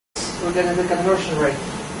regarding the conversion rate.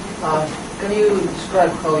 Can you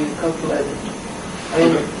describe how you calculate it? I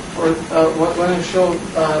mean, when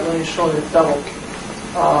you show the double,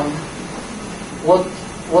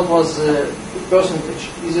 what was the percentage?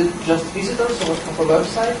 Is it just visitors of a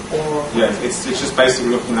website, or? Yeah, it's just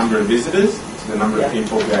basically looking number of visitors to the number of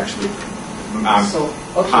people who actually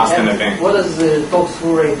passed an event. What is the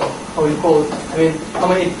talk-through rate, or how you call it? I mean,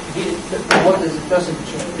 what is the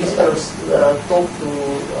percentage of visitors talk to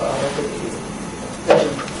the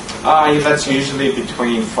agent? That's usually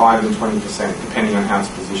between 5 and 20%, depending on how it's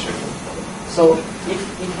positioned. So if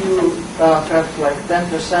you have like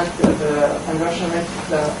 10% conversion rate,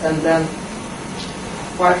 and then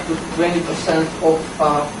 5 to 20% of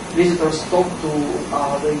visitors talk to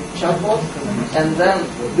the chatbot, and then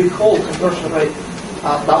the whole conversion rate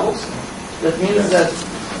doubles, that means that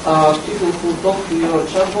people who talk to your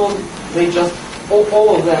chatbot, they just,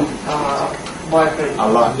 all of them buy credit. A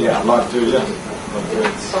lot do, yeah.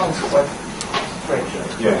 It sounds quite strange.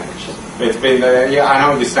 Yeah, it's been, I know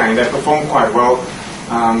what you're saying. They perform quite well.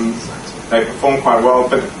 But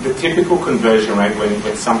the typical conversion rate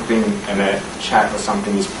when something in a chat or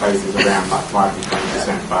something is placed is around like 5 to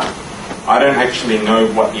 20%. But I don't actually know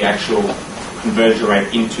what the actual conversion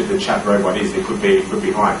rate into the chat robot is. It could be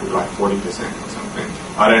high, it could be like 40% or something.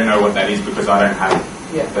 I don't know what that is because I don't have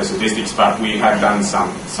the statistics. But we have done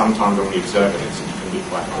some. Sometimes when we observe it, it can be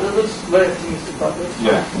quite high. It looks very optimistic about this.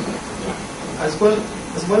 Yeah. As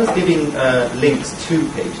well as giving links to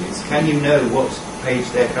pages, can you know what page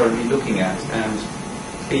they're currently looking at and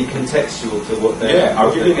be contextual to what they're...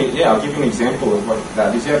 I'll give you an example of what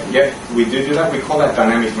that is. Yeah, we do that. We call that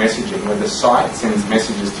dynamic messaging, where the site sends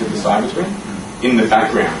messages to the MyCyberTwin in the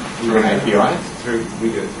background through an API.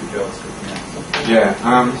 We do it through JavaScript. Yeah.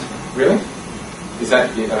 Really?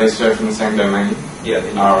 Are they served from the same domain? Yeah.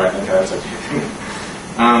 Right. Okay, that's okay.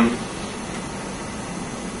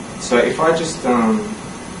 So if I just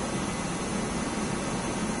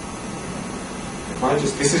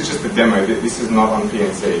this is just a demo. This is not on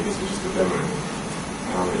PNC. This is just a demo.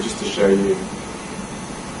 Just to show you.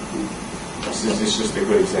 This is just a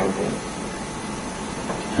good example.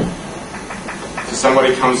 So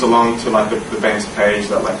somebody comes along to like the bank's page,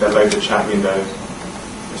 that like they load the chat window,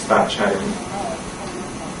 they start chatting.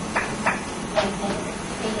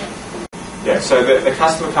 Yeah, so the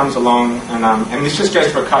customer comes along, and this just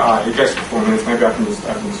goes for it goes for 4 minutes. Maybe I can just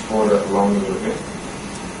forward it along a little bit.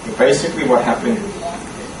 But basically, what happened?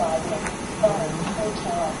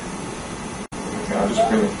 Okay, I'll just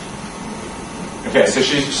bring it. Okay, so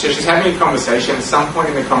she's having a conversation. At some point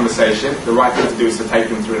in the conversation, the right thing to do is to take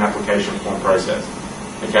them through an application form process.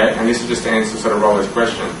 Okay, and this is just to answer sort of Rollo's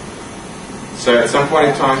question. So at some point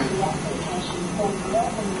in time.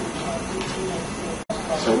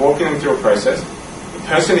 So walking them through a process, the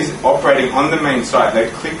person is operating on the main site. They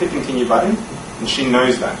click the continue button, and she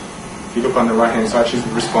knows that. If you look on the right-hand side, she's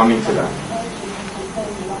responding to that.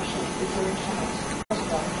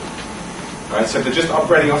 Right, so they're just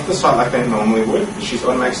operating off the site like they normally would. She's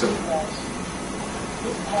automates it.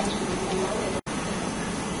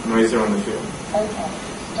 Noise on the field.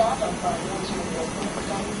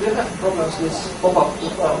 Do you have problems with pop-up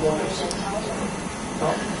warnings?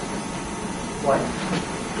 No? Why?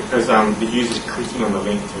 Because the user's clicking on the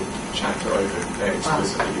link to chat to open. They're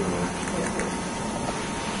explicitly given that.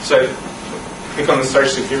 So, click on the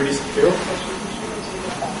social security field.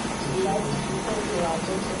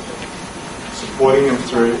 Supporting them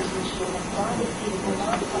through.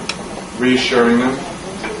 Reassuring them.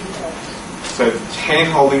 So,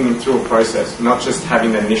 hand-holding them through a process, not just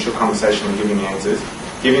having the initial conversation and giving the answers.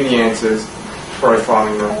 Giving the answers,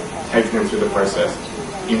 profiling them, taking them through the process,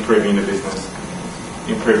 improving the business.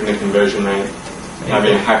 Improving the conversion rate,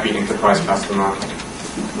 having a happy enterprise customer,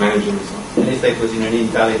 managing themselves. And if they put in an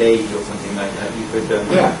invalid age or something like that, you could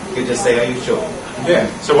just say, are you sure? Yeah.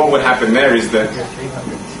 So what would happen there is that,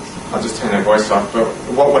 I'll just turn their voice off, but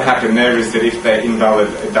what would happen there is that if their invalid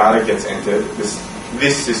data gets entered,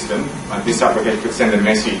 this system, like this application, could send a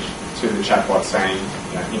message to the chatbot saying,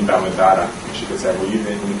 invalid data. And she could say, well, you've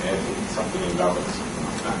entered something invalid.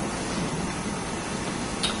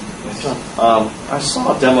 I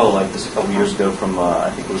saw a demo like this a couple years ago from, I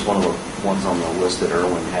think it was one of the ones on the list that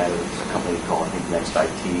Erwin had. It was a company called, I think, Next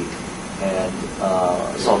IT. And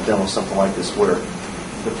I saw a demo of something like this where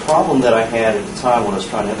the problem that I had at the time when I was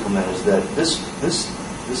trying to implement is that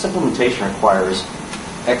this implementation requires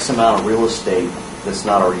X amount of real estate that's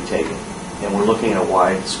not already taken. And we're looking at a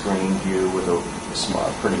widescreen view with a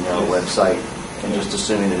pretty narrow website and just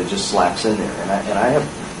assuming that it just slaps in there. And I have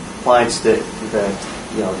clients that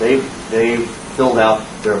they've filled out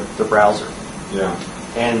their browser. Yeah.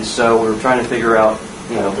 And so we're trying to figure out,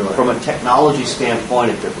 from a technology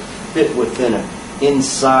standpoint, if it fit within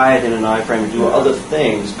inside in an iframe and do other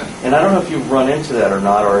things. And I don't know if you've run into that or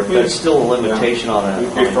not, or if that's still a limitation on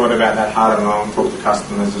it. We've thought about that hard and long, talked to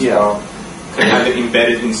customers as well. Can have it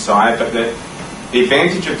embedded inside, but the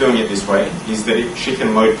advantage of doing it this way is that she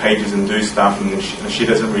can load pages and do stuff, and she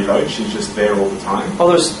doesn't reload. She's just there all the time. Well,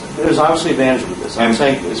 there's obviously advantage with this. I'm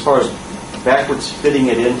saying as far as backwards fitting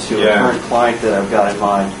it into a current client that I've got in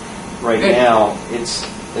mind right now, it's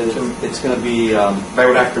going to be. They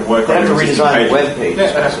would have to work. They have to redesign the web page.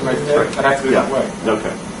 Yeah, they have to make it. They have to do that way.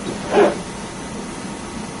 Okay.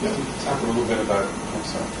 Talk a little bit about. I'm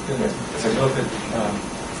sorry. Let's take a look at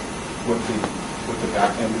what the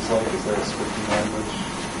back end is like. Is there a scripting language?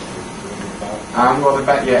 Well,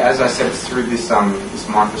 as I said, it's through this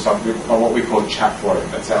Microsoft, what we call Chatbots.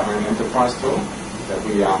 That's our own enterprise tool that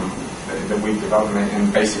we've developed,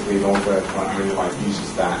 and basically all the only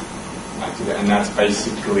uses that. And that's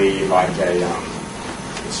basically like a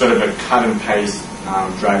sort of a cut and paste,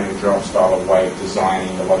 drag and drop style of way of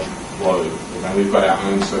designing the logical flow. We've got our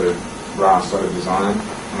own sort of raw sort of design,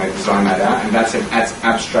 and they design that out, and that's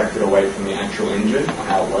abstracted away from the actual engine or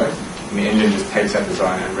how it works. And the engine just takes that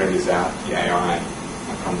design and renders out the AI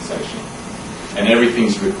conversation. And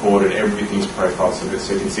everything's recorded, everything's profiled, so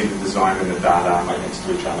you can see the design and the data next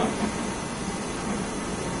to each other.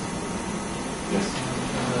 Yes.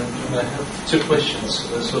 I have two questions.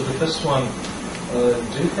 So the first one,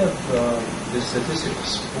 do you have the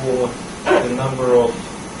statistics for the number of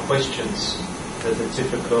questions that a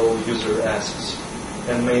typical user asks?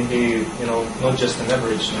 And maybe, not just an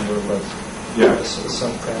average number, but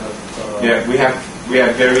some kind of... we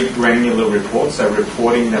have very granular reports, so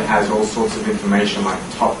reporting that has all sorts of information like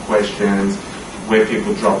top questions, where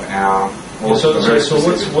people drop out. So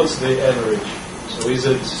what's the average? So is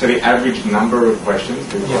it... So the average number of questions?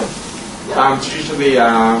 It's usually,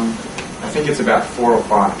 I think it's about 4 or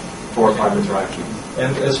 5 interactions.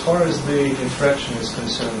 And as far as the interaction is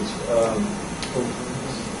concerned,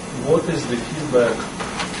 what is the feedback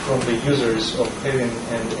from the users of having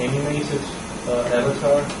an animated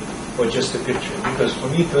avatar or just a picture? Because for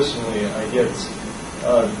me personally, I get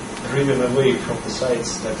driven away from the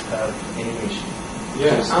sites that have animation.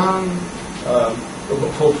 Yes.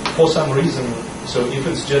 For some reason, so if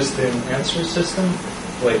it's just an answer system,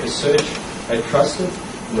 like a search, I trust it.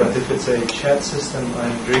 But if it's a chat system,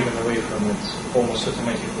 I'm driven away from it almost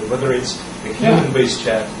automatically, whether it's a human-based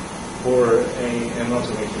chat or an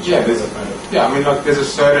automated chat. There's a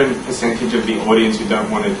certain percentage of the audience who don't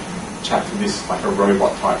want to chat to this like a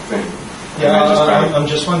robot type thing. I'm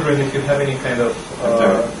just wondering if you have any kind of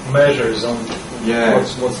measures on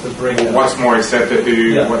what's the breakdown. What's more accepted,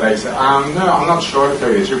 what they say. No, I'm not sure to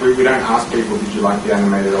tell you. We don't ask people, did you like the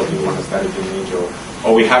animated or do you want a static image,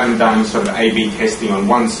 or we haven't done sort of A/B testing on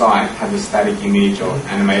one site, have a static image or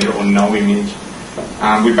animated or no image.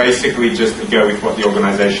 We basically just go with what the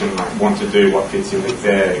organisation want to do, what fits in with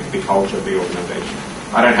the culture of the organisation.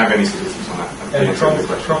 I don't have any statistics on that. And from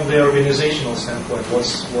the organizational standpoint,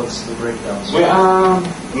 what's the breakdown?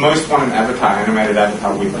 Most want an animated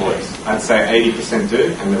avatar with voice. I'd say 80%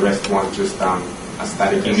 do, and the rest want just a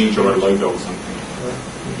static image or a logo or something.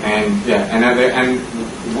 And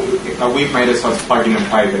we've made it so it's plug in and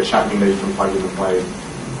play. The chat window you can plug in and play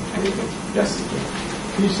anything. Yes.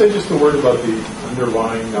 Can you say just a word about the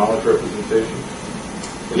underlying knowledge representation?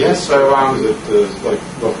 Yes. So okay.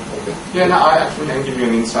 I actually can give you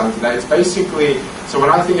an insight into that. It's basically, so when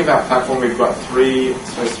I think about platform, we've got three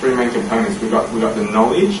main components. We've got the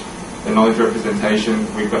knowledge representation.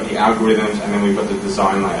 We've got the algorithms, and then we've got the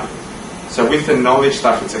design layer. So with the knowledge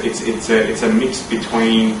stuff, it's a mix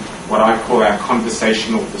between what I call our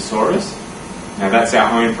conversational thesaurus. Now that's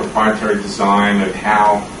our own proprietary design of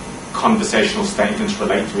how conversational statements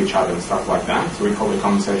relate to each other and stuff like that. So we call it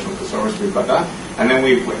conversational thesaurus. We've got that, and then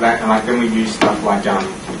we use stuff like we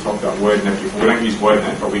talked about WordNet before. We don't use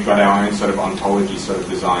WordNet, but we've got our own sort of ontology sort of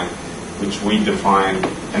design, which we define,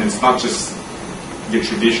 and it's not just the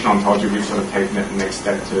traditional ontology. We've sort of taken it the next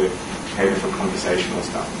step to cater for conversational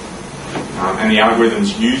stuff. And the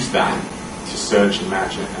algorithms use that to search and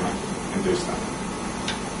match it and do stuff.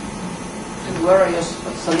 And where are your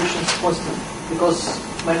solutions hosted? Because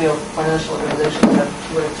many of financial organizations have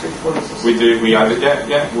very strict policies. We do. We've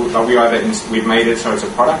made it so it's a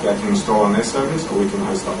product that can install on their servers, or we can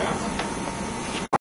host it out.